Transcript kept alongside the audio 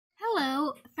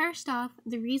first off,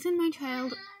 the reason my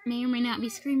child may or may not be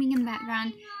screaming in the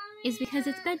background is because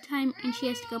it's bedtime and she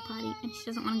has to go potty, and she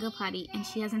doesn't want to go potty, and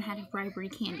she hasn't had a bribery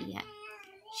candy yet.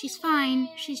 She's fine,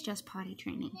 she's just potty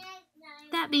training.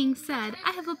 That being said,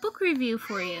 I have a book review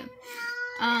for you.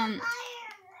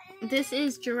 This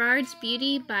is Gerard's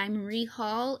Beauty by Marie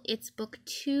Hall. It's book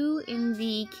 2 in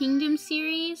the Kingdom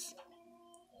series,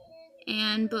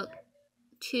 and book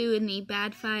 2 in the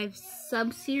Bad 5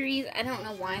 sub-series. I don't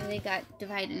know why they got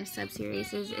divided into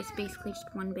sub-series. It's basically just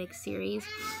one big series.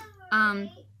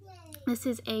 This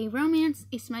is a romance,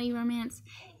 a smutty romance.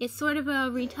 It's sort of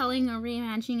a retelling or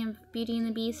reimagining of Beauty and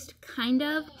the Beast, kind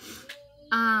of.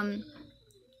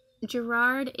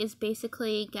 Gerard is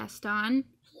basically Gaston,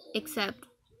 except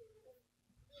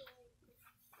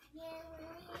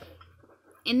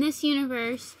in this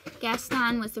universe,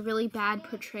 Gaston was a really bad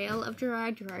portrayal of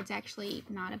Gerard. Gerard's actually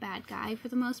not a bad guy for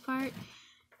the most part.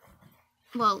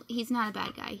 Well, he's not a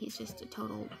bad guy. He's just a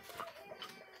total...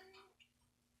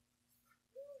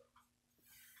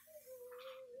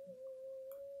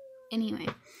 Anyway.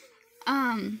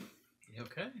 You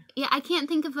okay? Yeah, I can't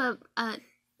think of a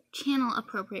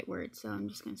channel-appropriate word, so I'm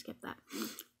just going to skip that.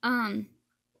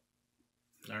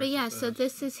 But yeah, so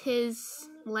this is his,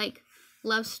 like,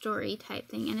 love story type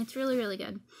thing, and it's really, really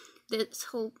good. This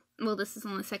whole, well, this is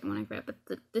only the second one I've read, but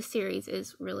the series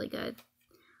is really good.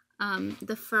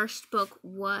 The first book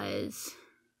was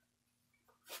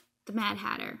The Mad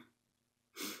Hatter.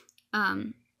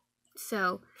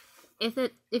 So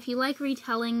if you like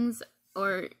retellings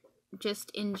or just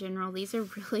in general, these are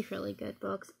really, really good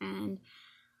books, and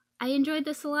I enjoyed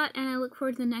this a lot, and I look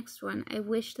forward to the next one. I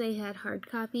wish they had hard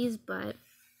copies, but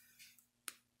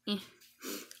so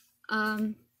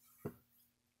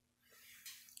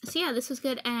yeah, this was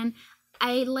good, and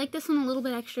I like this one a little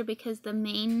bit extra because the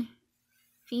main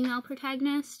female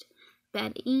protagonist,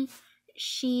 Betty,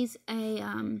 she's a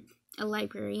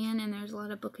librarian, and there's a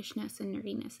lot of bookishness and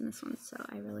nerdiness in this one, so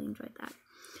I really enjoyed that.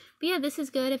 But yeah, this is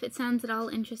good. If it sounds at all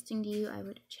interesting to you, I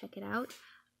would check it out.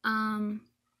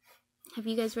 Have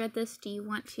you guys read this? Do you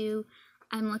want to?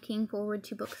 I'm looking forward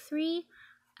to book 3,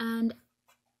 and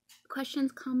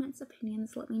questions, comments,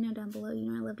 opinions, let me know down below.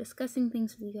 You know I love discussing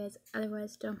things with you guys.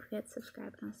 Otherwise, don't forget to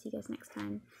subscribe, and I'll see you guys next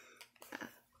time.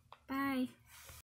 Bye.